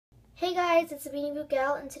Hey guys, it's the Beanie Boo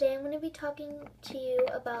Gal, and today I'm going to be talking to you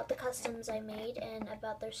about the customs I made and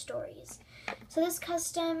about their stories. So this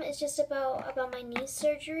custom is just about my knee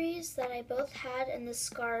surgeries that I both had and the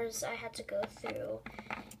scars I had to go through,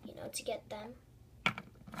 to get them.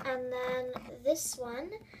 And then this one,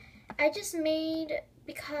 I just made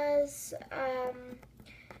because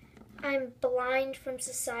I'm blind from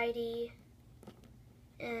society,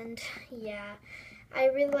 and yeah. I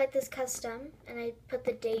really like this custom, and I put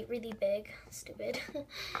the date really big. Stupid.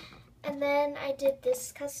 And then I did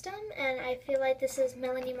this custom, and I feel like this is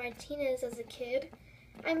Melanie Martinez as a kid.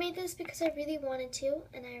 I made this because I really wanted to,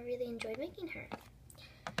 and I really enjoyed making her.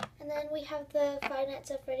 And then we have the Five Nights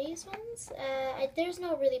at Freddy's ones. There's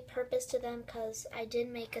no really purpose to them because I did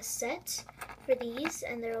make a set for these,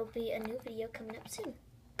 and there will be a new video coming up soon.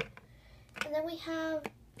 And then we have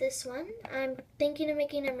this one. I'm thinking of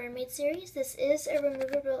making a mermaid series. This is a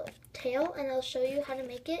removable tail, and I'll show you how to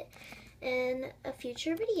make it in a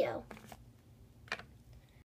future video.